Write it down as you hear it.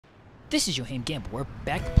This is Yohhamgambal. We're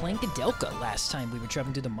back playing Koudelka. Last time we were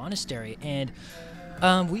traveling to the monastery, and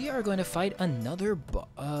we are going to fight another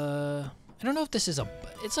I don't know if this is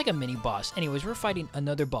it's like a mini boss. Anyways, we're fighting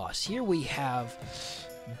another boss. Here we have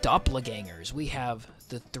doppelgangers. We have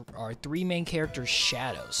our three main characters'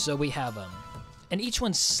 shadows. So we have and each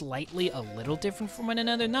one's slightly a little different from one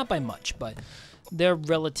another, not by much, but they're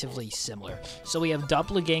relatively similar. So we have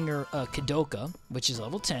doppelganger Koudelka, which is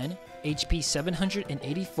level 10, HP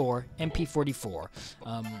 784, MP 44.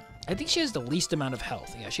 I think she has the least amount of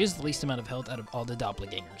health. Yeah, she has the least amount of health out of all the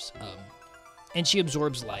doppelgangers. And she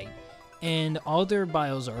absorbs light. And all their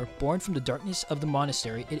bios are born from the darkness of the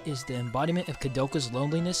monastery. It is the embodiment of Koudelka's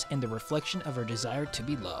loneliness and the reflection of her desire to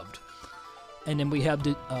be loved. And then we have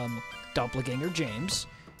the doppelganger James,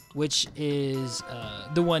 which is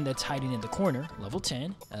the one that's hiding in the corner, level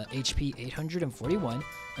 10, HP 841,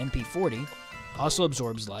 MP 40, also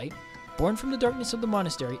absorbs light. Born from the darkness of the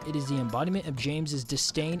monastery, it is the embodiment of James's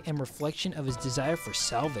disdain and reflection of his desire for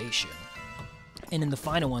salvation. And in the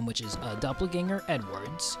final one, which is doppelganger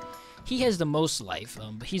Edwards, he has the most life,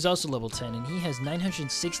 but he's also level 10, and he has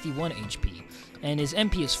 961 HP, and his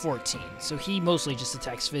MP is 14, so he mostly just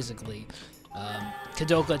attacks physically.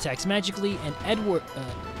 Koudelka attacks magically, and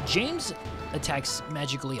James attacks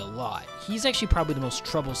magically a lot. He's actually probably the most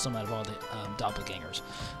troublesome out of all the doppelgangers.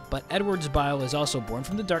 But Edward's bio is also born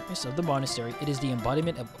from the darkness of the monastery. It is the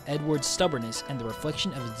embodiment of Edward's stubbornness and the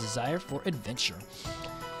reflection of his desire for adventure.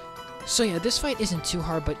 So yeah, this fight isn't too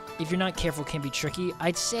hard, but if you're not careful, it can be tricky.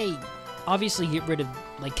 I'd say, obviously, get rid of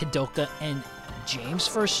like Koudelka and James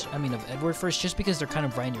first, of Edward first, just because they're kind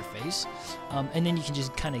of right in your face, and then you can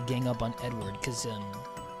just kind of gang up on Edward, because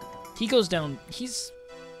he goes down, he's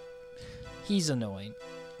annoying.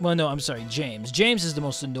 Well, no, I'm sorry, James is the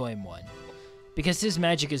most annoying one, because his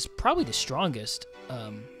magic is probably the strongest.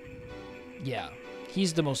 Yeah,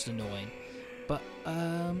 he's the most annoying, but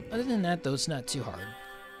other than that, though, it's not too hard.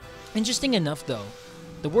 Interesting enough, though,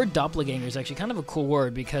 the word doppelganger is actually kind of a cool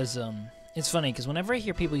word, because it's funny, because whenever I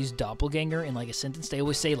hear people use doppelganger in like a sentence, they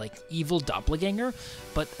always say like evil doppelganger,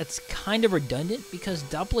 but it's kind of redundant, because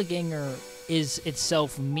doppelganger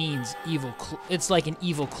itself means evil. It's like an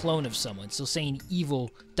evil clone of someone, so saying evil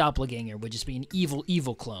doppelganger would just be an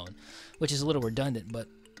evil clone, which is a little redundant. But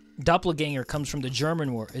doppelganger comes from the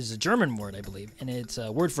German word, is a German word, I believe, and it's a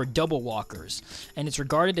word for double walkers, and it's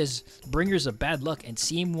regarded as bringers of bad luck, and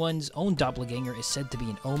seeing one's own doppelganger is said to be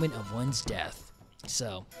an omen of one's death.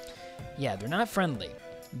 So yeah, they're not friendly,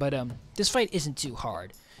 but this fight isn't too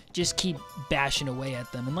hard. Just keep bashing away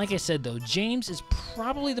at them. And like I said, though, James is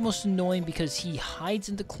probably the most annoying because he hides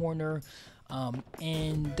in the corner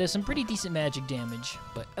and does some pretty decent magic damage.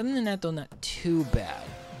 But other than that, though, not too bad.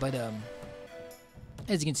 But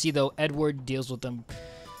as you can see, though, Edward deals with them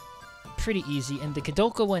pretty easy, and the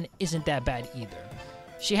Koudelka one isn't that bad either.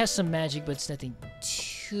 She has some magic, but it's nothing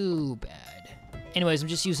too bad. Anyways, I'm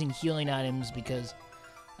just using healing items because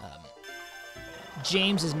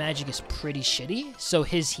James's magic is pretty shitty, so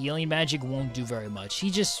his healing magic won't do very much.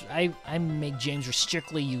 I make James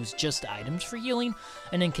strictly use just items for healing,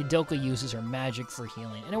 and then Koudelka uses her magic for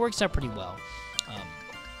healing, and it works out pretty well.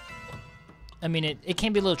 It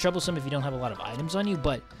can be a little troublesome if you don't have a lot of items on you,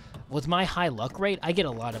 but with my high luck rate, I get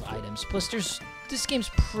a lot of items. Plus, this game's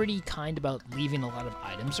pretty kind about leaving a lot of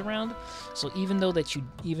items around. So even though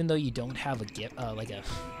you don't have a gift, I'm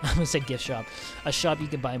gonna say gift shop, a shop you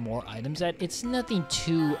can buy more items at, it's nothing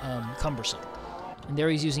too cumbersome. And there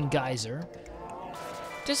he's using Geyser.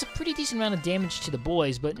 Does a pretty decent amount of damage to the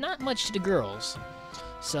boys, but not much to the girls.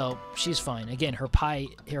 So she's fine. Again, her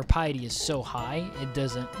piety is so high,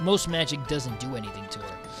 most magic doesn't do anything to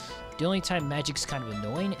her. The only time magic's kind of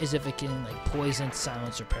annoying is if it can like poison,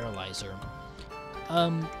 silence, or paralyze her.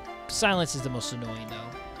 Silence is the most annoying though.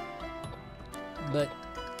 But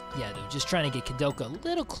yeah, though, just trying to get Koudelka a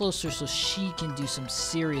little closer so she can do some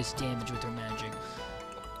serious damage with her magic.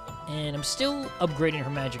 And I'm still upgrading her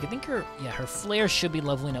magic. I think her flare should be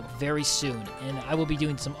leveling up very soon, and I will be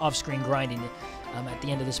doing some off-screen grinding at the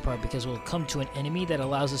end of this part, because we'll come to an enemy that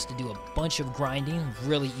allows us to do a bunch of grinding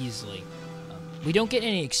really easily. We don't get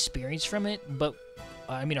any experience from it, but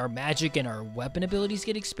our magic and our weapon abilities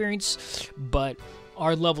get experience, but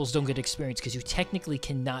our levels don't get experience because you technically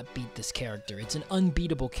cannot beat this character. It's an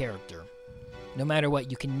unbeatable character. No matter what,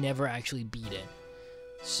 you can never actually beat it.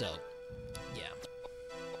 So, yeah.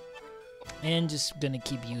 And just gonna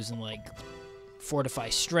keep using like Fortify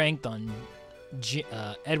Strength on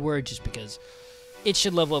Edward, just because it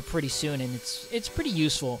should level up pretty soon, and it's pretty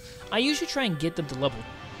useful. I usually try and get them to level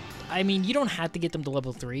I mean, you don't have to get them to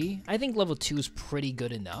level 3. I think level 2 is pretty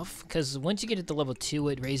good enough, because once you get it to level 2,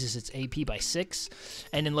 it raises its AP by 6,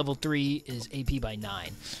 and then level 3 is AP by 9.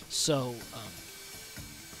 So,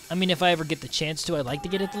 I mean, if I ever get the chance to, I'd like to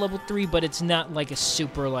get it to level 3, but it's not like a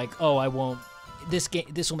super, like, oh, I won't.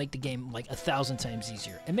 This will make the game, like, 1,000 times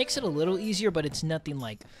easier. It makes it a little easier, but it's nothing,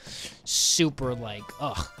 like, super, like,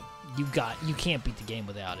 ugh, you can't beat the game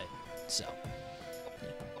without it. So, yeah.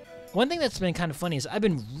 One thing that's been kind of funny is I've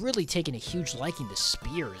been really taking a huge liking to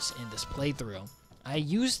spears in this playthrough. I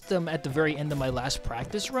used them at the very end of my last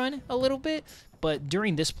practice run a little bit, but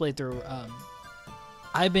during this playthrough,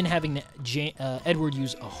 I've been having Edward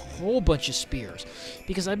use a whole bunch of spears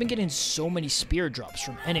because I've been getting so many spear drops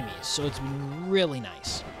from enemies, so it's been really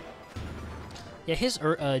nice. Yeah, his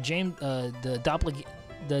James,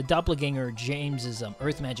 the doppelganger James's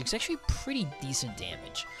Earth magic is actually pretty decent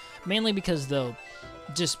damage, mainly because though,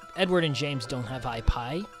 just Edward and James don't have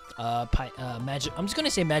high magic. I'm just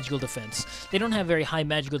gonna say magical defense. They don't have very high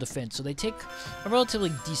magical defense, so they take a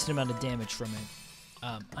relatively decent amount of damage from it.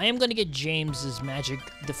 I am going to get James's magic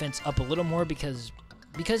defense up a little more because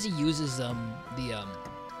he uses the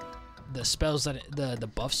spells that the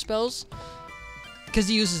buff spells. Because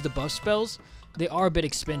he uses the buff spells, they are a bit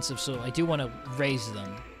expensive, so I do want to raise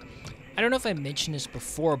them. I don't know if I mentioned this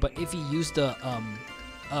before, but if you use the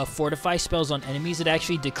fortify spells on enemies, it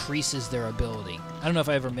actually decreases their ability. I don't know if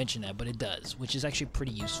I ever mentioned that, but it does, which is actually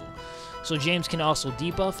pretty useful. So James can also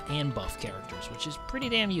debuff and buff characters, which is pretty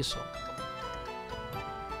damn useful.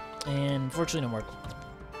 And unfortunately, no more.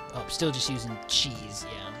 Oh, still just using cheese,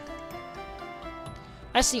 yeah.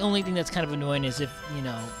 That's the only thing that's kind of annoying is if, you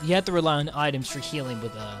know, you have to rely on items for healing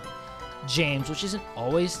with James, which isn't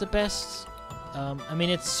always the best. I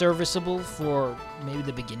mean, it's serviceable for maybe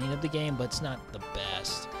the beginning of the game, but it's not the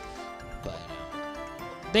best. But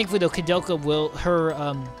thankfully, though, Koudelka will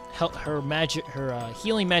her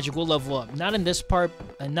healing magic will level up. Not in this part,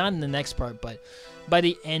 and not in the next part, but by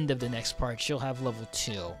the end of the next part, she'll have level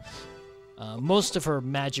 2. Most of her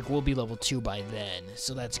magic will be level 2 by then,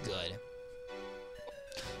 so that's good.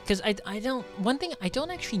 Because one thing, I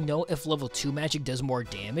don't actually know if level 2 magic does more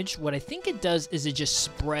damage. What I think it does is it just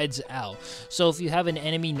spreads out. So if you have an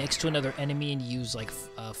enemy next to another enemy and you use like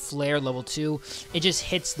flare level 2, it just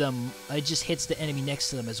hits them, it just hits the enemy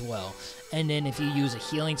next to them as well. And then if you use a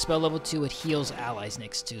healing spell level 2, it heals allies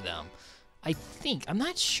next to them. I'm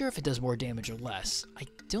not sure if it does more damage or less. I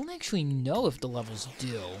don't actually know if the levels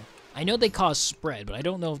do. I know they cause spread, but I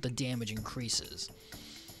don't know if the damage increases.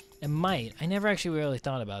 It might. I never actually really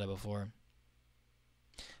thought about it before.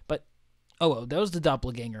 But, oh well, that was the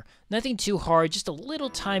doppelganger. Nothing too hard, just a little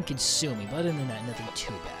time consuming, but other than that, nothing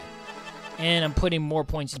too bad. And I'm putting more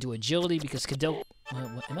points into agility because Koudelka...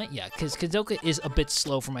 Yeah, because Koudelka is a bit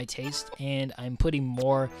slow for my taste, and I'm putting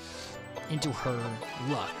more into her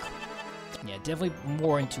luck. Yeah, definitely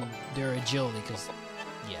more into their agility, because,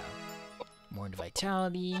 yeah. More into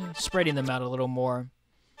vitality, spreading them out a little more.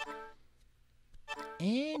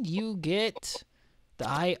 And you get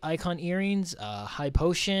the icon earrings, high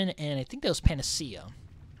potion, and I think that was panacea.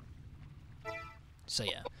 So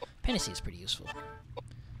yeah, panacea is pretty useful.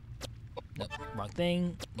 Nope, wrong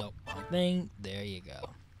thing. Nope, wrong thing. There you go.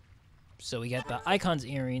 So we got the icon's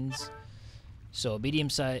earrings. So medium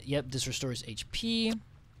size. Yep, this restores HP.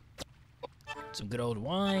 Some good old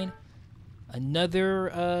wine.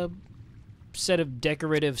 Another set of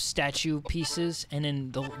decorative statue pieces, and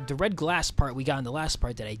then the red glass part we got in the last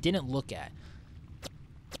part that I didn't look at.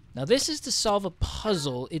 Now this is to solve a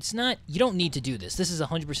puzzle. It's not, you don't need to do this. This is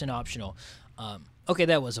 100% optional. Okay,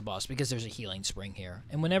 that was a boss because there's a healing spring here.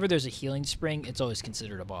 And whenever there's a healing spring, it's always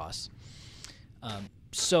considered a boss.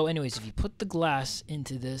 So anyways, if you put the glass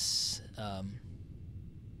into this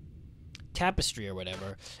tapestry or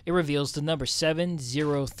whatever, it reveals the number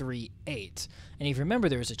 7038. And if you remember,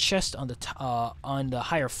 there's a chest on the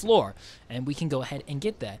higher floor, and we can go ahead and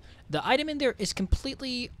get that. The item in there is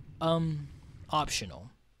completely optional,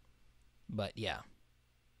 but yeah.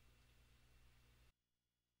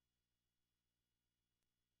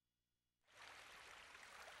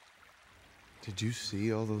 Did you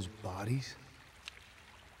see all those bodies?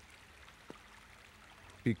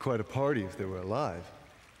 Be quite a party if they were alive.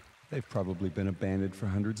 They've probably been abandoned for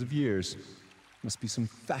hundreds of years. Must be some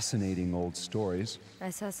fascinating old stories.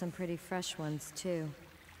 I saw some pretty fresh ones, too.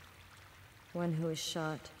 One who was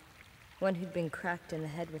shot, one who'd been cracked in the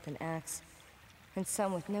head with an axe, and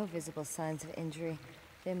some with no visible signs of injury.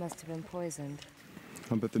 They must have been poisoned.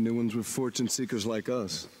 I bet the new ones were fortune seekers like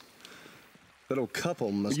us. That old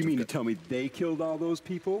couple must You mean to tell me they killed all those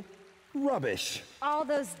people? Rubbish! All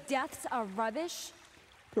those deaths are rubbish?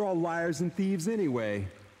 They're all liars and thieves anyway.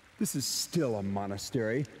 This is still a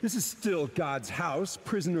monastery. This is still God's house,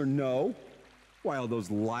 prison or no. Why all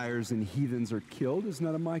those liars and heathens are killed is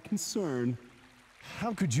none of my concern.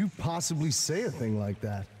 How could you possibly say a thing like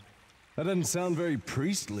that? That doesn't sound very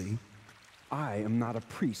priestly. I am not a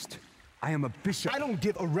priest. I am a bishop. I don't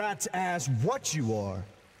give a rat's ass what you are.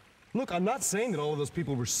 Look, I'm not saying that all of those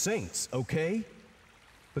people were saints, okay?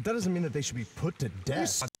 But that doesn't mean that they should be put to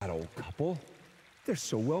death. That old couple. They're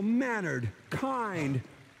so well-mannered, kind.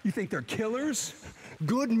 You think they're killers?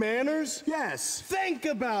 Good manners? Yes. Think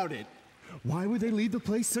about it! Why would they leave the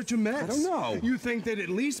place such a mess? I don't know. You think they'd at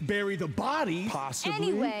least bury the bodies? Possibly.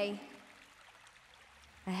 Anyway,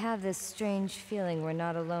 I have this strange feeling we're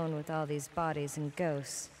not alone with all these bodies and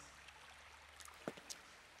ghosts.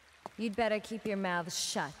 You'd better keep your mouths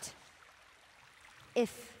shut.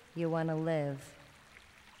 If you want to live.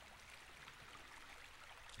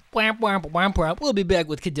 Wamp, wamp, wamp, wamp. We'll be back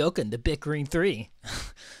with Koudelka and the Bickering 3.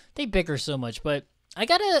 They bicker so much, but I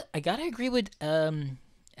gotta agree with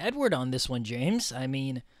Edward on this one, James. I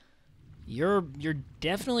mean, you're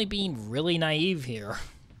definitely being really naive here.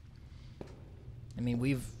 I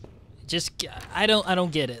mean, I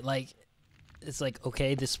don't get it. Like, it's like,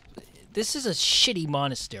 okay, this is a shitty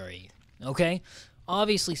monastery, okay?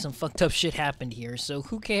 Obviously some fucked up shit happened here, so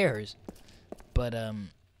who cares? But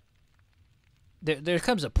there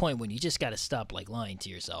comes a point when you just gotta stop like lying to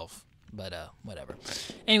yourself. But whatever.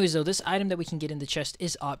 Anyways, though, this item that we can get in the chest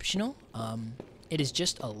is optional. It is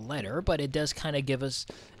just a letter, but it does kind of give us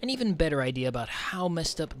an even better idea about how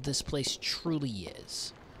messed up this place truly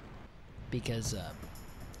is. Because,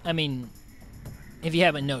 I mean, if you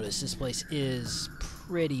haven't noticed, this place is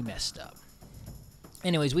pretty messed up.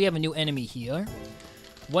 Anyways, we have a new enemy here.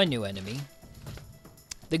 One new enemy.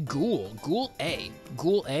 The Ghoul. Ghoul A.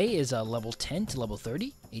 Ghoul A is level 10 to level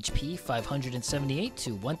 30. HP 578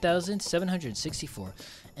 to 1,764.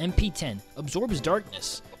 MP 10. Absorbs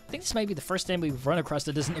darkness. I think this might be the first enemy we've run across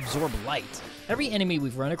that doesn't absorb light. Every enemy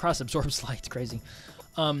we've run across absorbs light. It's crazy.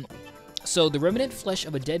 So, the remnant flesh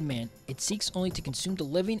of a dead man, it seeks only to consume the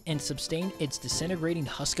living and sustain its disintegrating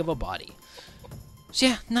husk of a body. So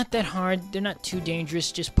yeah, not that hard. They're not too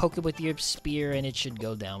dangerous. Just poke it with your spear and it should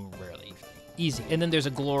go down really easy. And then there's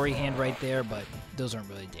a glory hand right there, but those aren't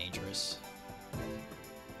really dangerous.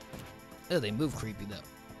 Oh, they move creepy though.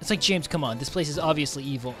 It's like, James, come on, this place is obviously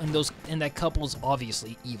evil, and that couple's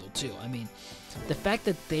obviously evil too. I mean, the fact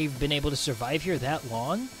that they've been able to survive here that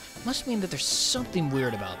long must mean that there's something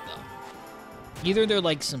weird about them. Either they're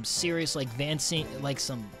like some serious, like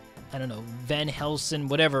some, I don't know, Van Helsing,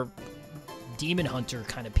 whatever, demon hunter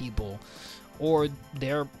kind of people, or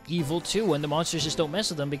they're evil too, and the monsters just don't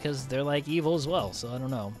mess with them because they're like evil as well. So I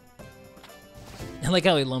don't know. I like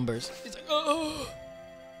how he lumbers. He's like, oh.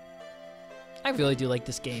 I really do like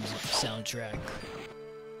this game's soundtrack.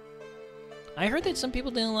 I heard that some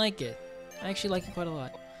people didn't like it. I actually like it quite a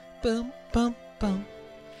lot. Boom, boom, boom.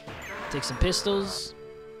 Take some pistols.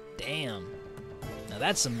 Damn. Now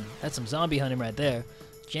that's some zombie hunting right there.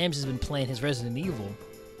 James has been playing his Resident Evil.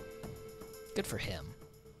 Good for him.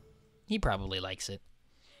 He probably likes it.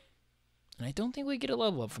 And I don't think we get a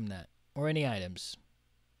level up from that, or any items.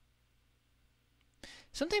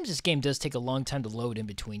 Sometimes this game does take a long time to load in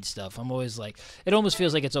between stuff. I'm always like, it almost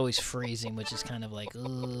feels like it's always freezing, which is kind of like,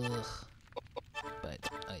 ugh. But,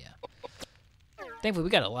 oh yeah. Thankfully, we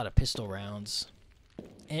got a lot of pistol rounds.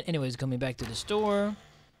 And anyways, coming back to the store.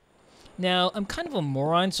 Now, I'm kind of a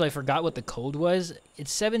moron, so I forgot what the code was.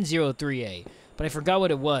 It's 703A, but I forgot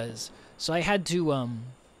what it was. So I had to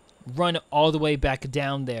run all the way back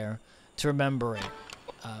down there to remember it.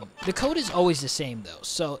 The code is always the same, though.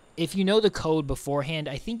 So if you know the code beforehand,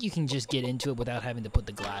 I think you can just get into it without having to put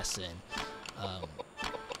the glass in.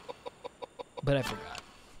 But I forgot.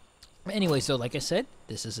 Anyway, so like I said,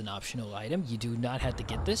 this is an optional item. You do not have to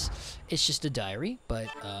get this. It's just a diary. But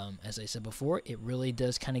as I said before, it really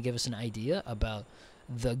does kind of give us an idea about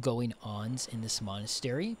the going-ons in this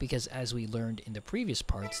monastery. Because as we learned in the previous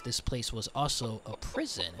parts, this place was also a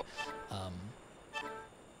prison.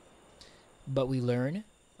 But we learn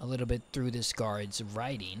a little bit through this guard's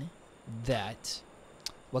writing that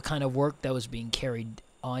what kind of work that was being carried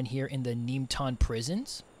on here in the Neamton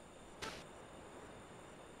prisons.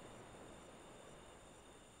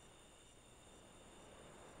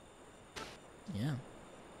 Yeah.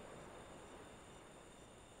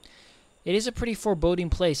 It is a pretty foreboding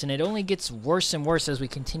place, and it only gets worse and worse as we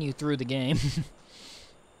continue through the game.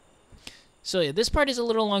 So yeah, this part is a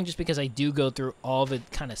little long just because I do go through all of it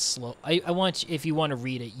kind of slow. I want, if you want to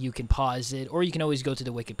read it, you can pause it, or you can always go to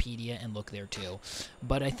the Wikipedia and look there too.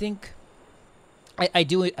 But I think I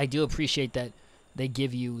do appreciate that they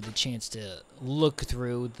give you the chance to look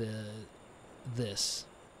through this.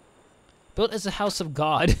 Built as a house of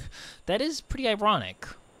God. That is pretty ironic.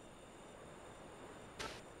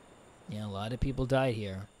 Yeah, a lot of people died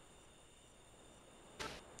here.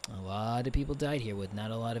 A lot of people died here with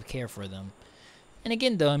not a lot of care for them. And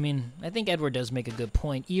again, though, I mean, I think Edward does make a good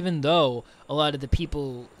point. Even though a lot of the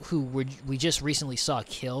people who we just recently saw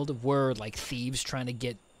killed were like thieves trying to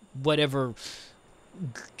get whatever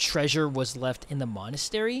treasure was left in the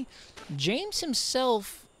monastery, James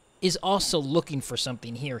himself is also looking for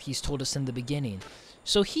something here. He's told us in the beginning.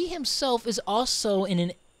 So he himself is also,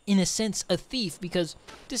 in a sense, a thief, because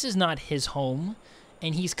this is not his home,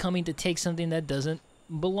 and he's coming to take something that doesn't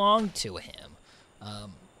belong to him.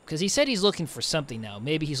 Because he said he's looking for something now.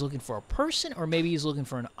 Maybe he's looking for a person, or maybe he's looking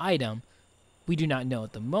for an item. We do not know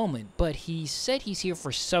at the moment, but he said he's here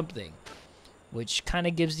for something, which kind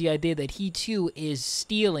of gives the idea that he too is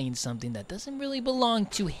stealing something that doesn't really belong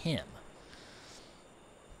to him.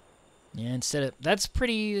 Yeah, that's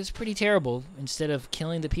pretty terrible. Instead of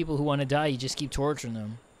killing the people who want to die, you just keep torturing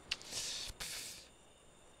them.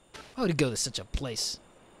 Why would he go to such a place?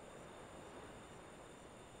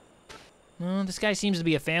 Well, this guy seems to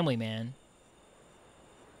be a family man.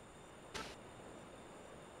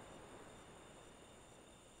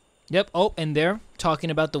 Yep, oh, and they're talking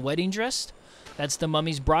about the wedding dress. That's the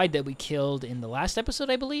mummy's bride that we killed in the last episode,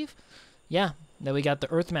 I believe. Yeah, that we got the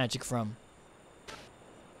earth magic from.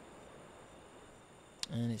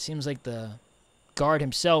 And it seems like the guard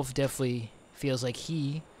himself definitely feels like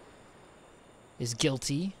he is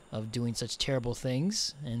guilty of doing such terrible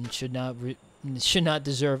things and should not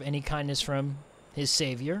deserve any kindness from his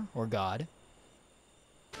savior or God,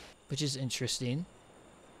 which is interesting.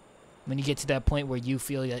 When you get to that point where you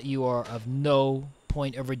feel that you are of no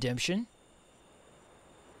point of redemption.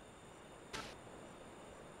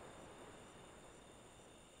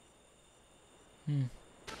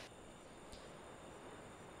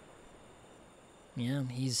 Yeah,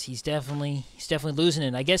 he's definitely losing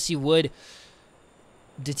it. I guess he would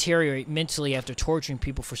deteriorate mentally after torturing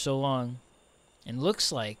people for so long. And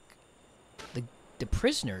looks like the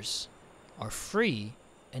prisoners are free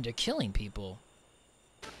and are killing people.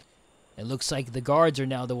 It looks like the guards are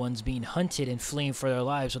now the ones being hunted and fleeing for their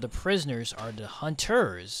lives, while the prisoners are the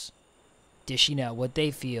hunters, dishing out what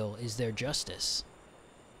they feel is their justice.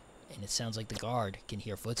 And it sounds like the guard can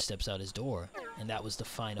hear footsteps out his door, and that was the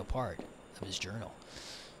final part of his journal.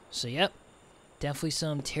 So yep, definitely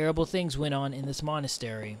some terrible things went on in this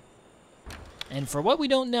monastery. And for what we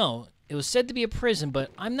don't know, it was said to be a prison, but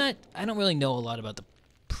I don't really know a lot about the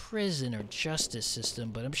prison or justice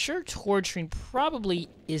system, but I'm sure torturing probably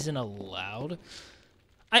isn't allowed.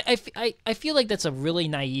 I feel like that's a really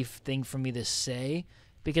naive thing for me to say,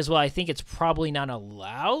 because while I think it's probably not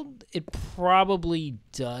allowed, it probably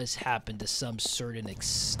does happen to some certain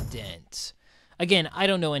extent. Again, I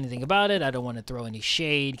don't know anything about it. I don't want to throw any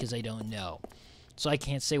shade because I don't know. So I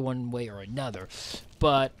can't say one way or another.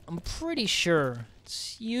 But I'm pretty sure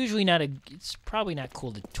it's probably not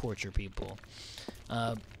cool to torture people.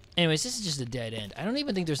 Anyways, this is just a dead end. I don't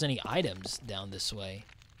even think there's any items down this way.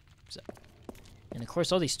 So, and of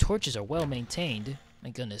course, all these torches are well maintained. My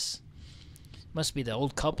goodness. Must be the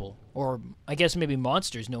old couple. Or I guess maybe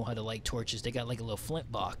monsters know how to light torches. They got like a little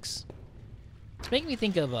flint box. It's making me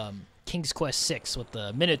think of King's Quest VI with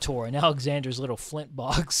the Minotaur and Alexander's little flint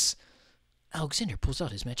box. Alexander pulls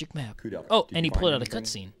out his magic map. Koudelka, oh, and he pulled out a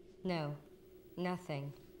cutscene. No,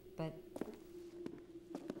 nothing. But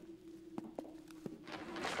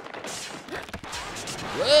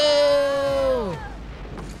whoa!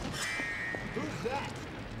 Who's that?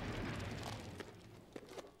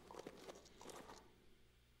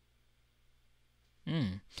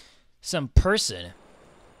 Some person.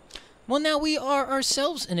 Well, now we are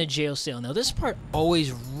ourselves in a jail cell. Now, this part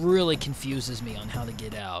always really confuses me on how to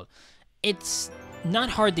get out. It's not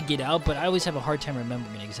hard to get out, but I always have a hard time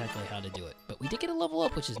remembering exactly how to do it. But we did get a level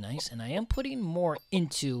up, which is nice, and I am putting more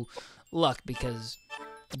into luck because,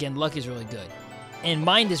 again, luck is really good. And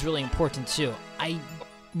mind is really important, too. I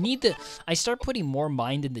start putting more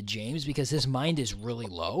mind into James because his mind is really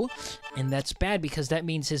low, and that's bad because that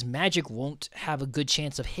means his magic won't have a good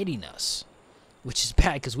chance of hitting us, which is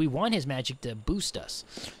bad because we want his magic to boost us.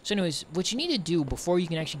 So anyways, what you need to do before you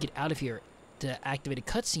can actually get out of here to activate a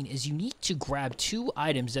cutscene is you need to grab 2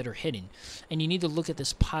 items that are hidden, and you need to look at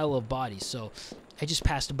this pile of bodies. So I just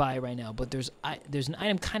passed by right now, but there's an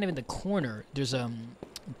item kind of in the corner. There's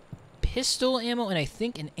pistol ammo and I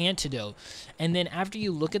think an antidote. And then after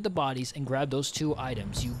you look at the bodies and grab those 2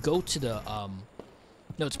 items, you go to the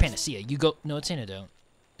no, it's panacea. No, it's antidote.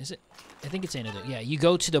 Is it? I think it's antidote. Yeah, you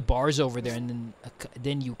go to the bars over there, and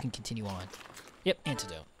then you can continue on. Yep,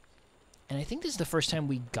 antidote. And I think this is the first time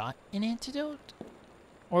we got an antidote?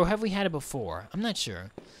 Or have we had it before? I'm not sure.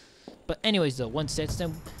 But anyways, though, once that's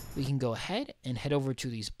done, we can go ahead and head over to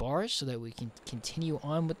these bars so that we can continue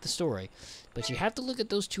on with the story. But you have to look at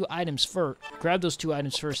those 2 items first. Grab those 2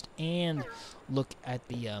 items first and look at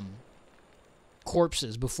the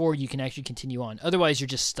corpses before you can actually continue on. Otherwise, you're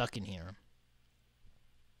just stuck in here.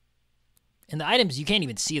 And the items, you can't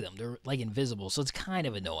even see them. They're, like, invisible, so it's kind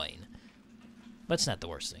of annoying. But it's not the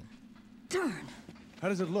worst thing. Darn. How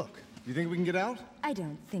does it look? You think we can get out? I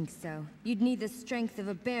don't think so. You'd need the strength of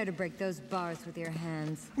a bear to break those bars with your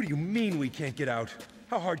hands. What do you mean we can't get out?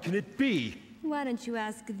 How hard can it be? Why don't you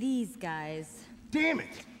ask these guys? Damn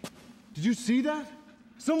it! Did you see that?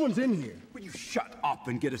 Someone's in here. Will you shut up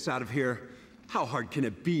and get us out of here? How hard can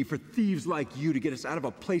it be for thieves like you to get us out of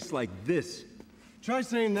a place like this? Try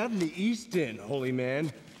saying that in the East End, holy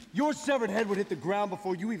man. Your severed head would hit the ground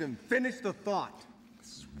before you even finished the thought.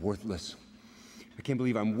 This is worthless. I can't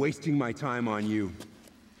believe I'm wasting my time on you.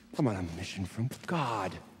 I'm on a mission from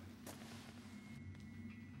God.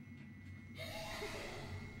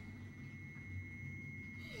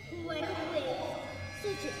 What a waste.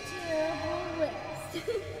 Such a terrible waste.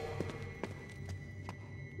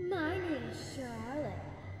 My name's Charlotte.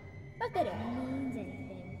 Not that it means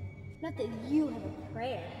anything. Not that you have a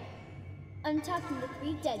prayer. I'm talking to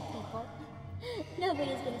 3 dead people.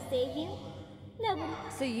 Nobody's gonna save you. Nobody.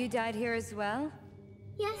 So you died here as well?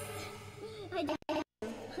 Yes, I died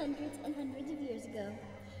hundreds and hundreds of years ago.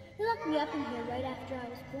 They locked me up in here right after I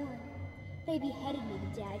was born. They beheaded me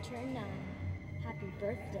the day I turned 9. Happy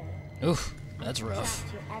birthday. Oof, that's rough.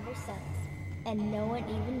 I've trapped here ever since, and no one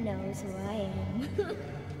even knows who I am.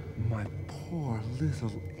 My poor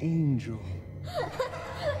little angel.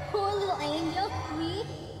 Poor little angel, me?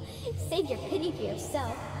 Save your pity for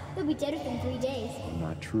yourself. You'll be dead within 3 days.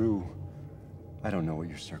 Not true. I don't know what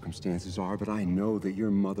your circumstances are, but I know that your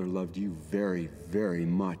mother loved you very, very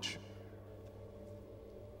much.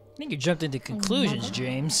 I think you jumped into conclusions,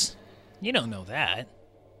 James. You don't know that.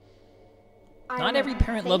 Not every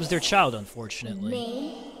parent loves their child, unfortunately.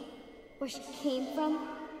 Name? Where she came from?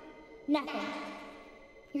 Nothing.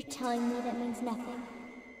 You're telling me that means nothing?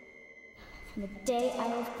 From the day I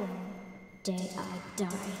was born, the day I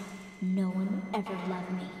died, no one ever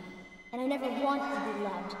loved me. And I never wanted to be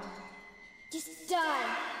loved. Just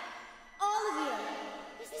die. All of you.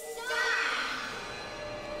 Just die.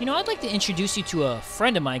 You know, I'd like to introduce you to a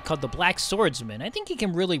friend of mine called the Black Swordsman. I think he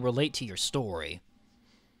can really relate to your story.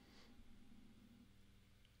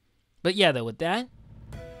 But yeah, though, with that,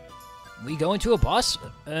 we go into a boss,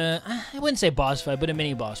 I wouldn't say boss fight, but a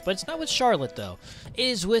mini-boss. But it's not with Charlotte, though. It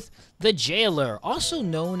is with the Jailer, also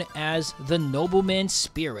known as the Nobleman's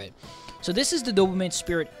Spirit. So this is the Nobleman's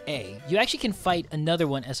Spirit A. You actually can fight another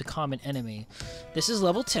one as a common enemy. This is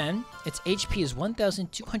level 10. Its HP is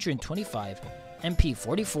 1,225. MP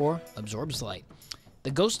 44, absorbs light.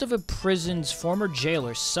 The ghost of a prison's former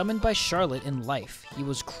jailer summoned by Charlotte in life. He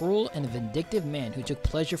was cruel and a vindictive man who took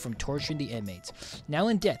pleasure from torturing the inmates. Now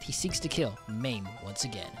in death, he seeks to kill, maim once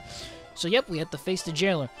again. So yep, we have to face the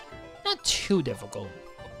jailer. Not too difficult.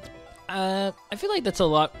 I feel like that's a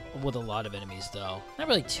lot with a lot of enemies, though. Not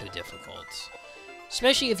really too difficult.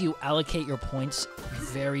 Especially if you allocate your points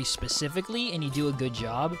very specifically and you do a good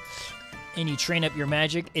job and you train up your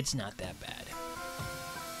magic, it's not that bad.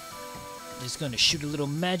 Just gonna shoot a little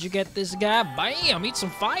magic at this guy. Bam! Eat some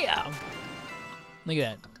fire! Look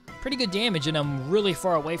at that. Pretty good damage, and I'm really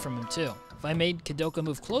far away from him, too. If I made Koudelka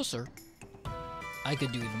move closer, I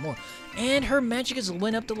could do even more. And her magic is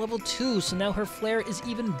went up to level 2, so now her flare is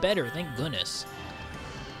even better. Thank goodness.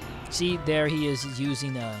 See, there he is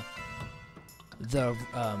using the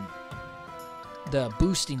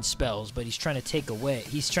boosting spells, but he's trying to take away.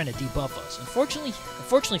 He's trying to debuff us. Unfortunately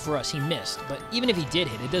for us, he missed. But even if he did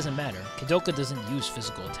hit, it doesn't matter. Koudelka doesn't use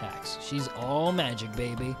physical attacks. She's all magic,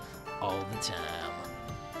 baby, all the time.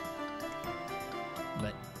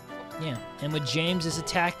 But yeah, and with James's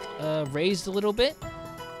attack raised a little bit,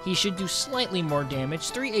 he should do slightly more damage.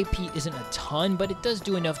 3 AP isn't a ton, but it does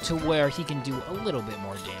do enough to where he can do a little bit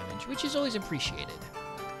more damage, which is always appreciated.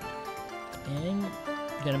 And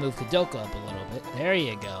I'm gonna move Koudelka up a little bit. There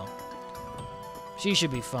you go. She should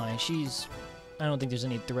be fine. I don't think there's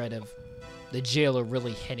any threat of the jailer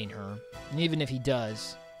really hitting her. And even if he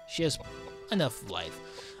does, she has enough life.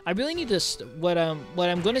 I really need to. What I'm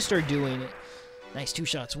gonna start doing. Nice 2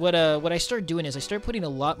 shots. What I start doing is I start putting a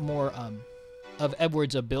lot more of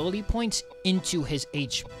Edward's ability points into his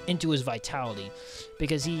vitality,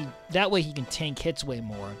 because that way he can tank hits way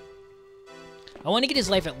more. I want to get his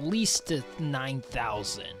life at least to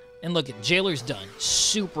 9,000. And look, at Jailer's done.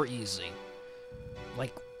 Super easy.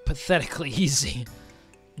 Like, pathetically easy.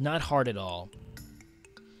 Not hard at all.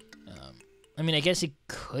 I mean, I guess he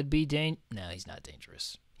could be No, he's not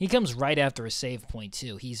dangerous. He comes right after a save point,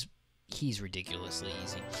 too. He's ridiculously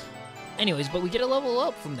easy. Anyways, but we get a level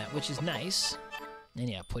up from that, which is nice. And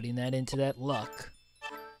yeah, putting that into that luck.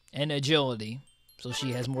 And agility. So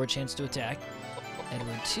she has more chance to attack.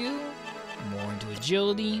 Edward 2. More into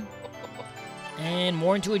agility. And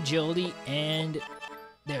more into agility. And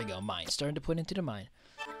there we go. Mine. Starting to put into the mine.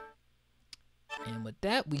 And with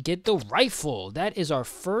that, we get the rifle. That is our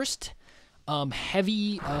first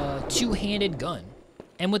heavy two-handed gun.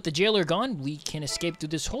 And with the Jailer gone, we can escape through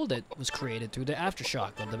this hole that was created through the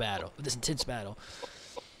aftershock of the battle, of this intense battle.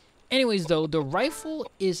 Anyways, though, the rifle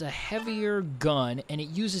is a heavier gun, and it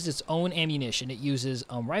uses its own ammunition. It uses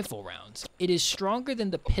rifle rounds. It is stronger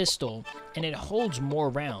than the pistol, and it holds more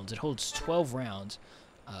rounds. It holds 12 rounds.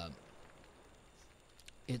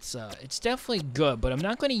 It's definitely good, but I'm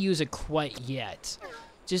not going to use it quite yet,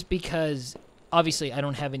 just because obviously I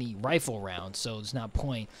don't have any rifle rounds, so it's not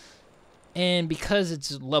point. And because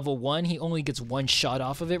it's level 1, he only gets 1 shot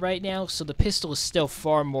off of it right now, so the pistol is still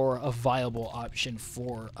far more a viable option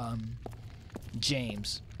for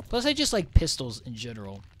James. Plus, I just like pistols in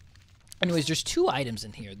general. Anyways, there's 2 items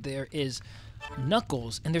in here. There is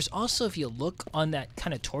Knuckles, and there's also, if you look on that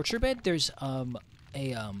kind of torture bed, there's a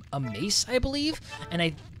mace, I believe, and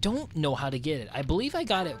I don't know how to get it. I believe I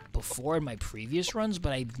got it before in my previous runs,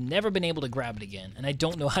 but I've never been able to grab it again, and I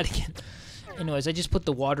don't know how to get it. Anyways, I just put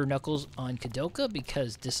the water knuckles on Koudelka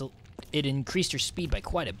because it increased her speed by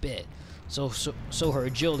quite a bit. So her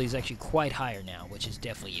agility is actually quite higher now, which is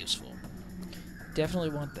definitely useful. Definitely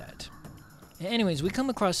want that. Anyways, we come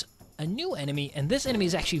across a new enemy, and this enemy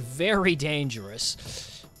is actually very dangerous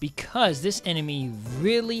because this enemy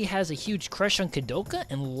really has a huge crush on Koudelka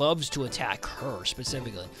and loves to attack her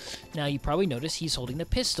specifically. Now, you probably notice he's holding the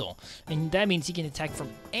pistol, and that means he can attack from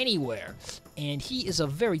anywhere. And he is a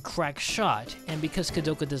very cracked shot, and because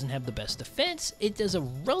Koudelka doesn't have the best defense, it does a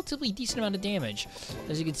relatively decent amount of damage.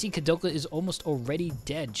 As you can see, Koudelka is almost already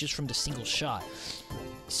dead just from the single shot.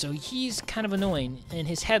 So he's kind of annoying, and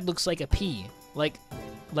his head looks like a pea. Like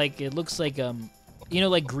it looks like, you know,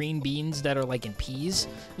 like green beans that are like in peas?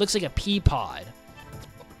 Looks like a pea pod.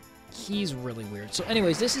 He's really weird. So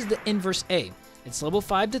anyways, this is the inverse A. It's level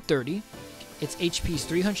 5 to 30. Its HP is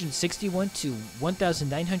 361 to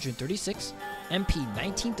 1936. MP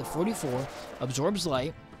 19 to 44. Absorbs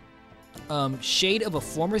light. Shade of a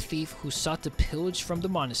former thief who sought to pillage from the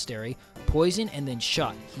monastery. Poison and then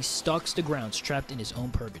shot. He stalks the grounds, trapped in his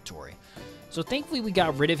own purgatory. So thankfully we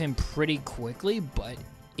got rid of him pretty quickly, but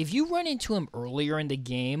if you run into him earlier in the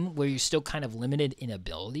game where you're still kind of limited in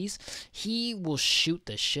abilities, he will shoot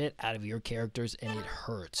the shit out of your characters and it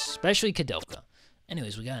hurts, especially Koudelka.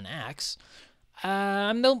 Anyways, we got an axe.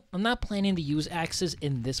 I'm not planning to use axes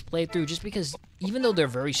in this playthrough just because even though they're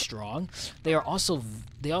very strong, they also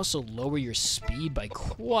lower your speed by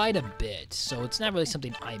quite a bit. So it's not really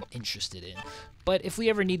something I'm interested in. But if we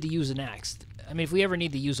ever need to use an axe, I mean if we ever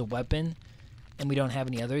need to use a weapon and we don't have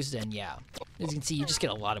any others, then yeah. As you can see, you just get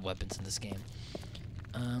a lot of weapons in this game.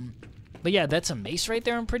 But yeah, that's a mace right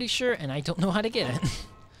there, I'm pretty sure, and I don't know how to get it.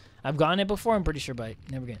 I've gotten it before, I'm pretty sure, but I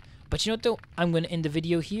never get it. But you know what, though? I'm going to end the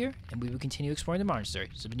video here, and we will continue exploring the monastery.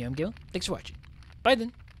 So, Yohhamgambal, thanks for watching. Bye,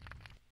 then.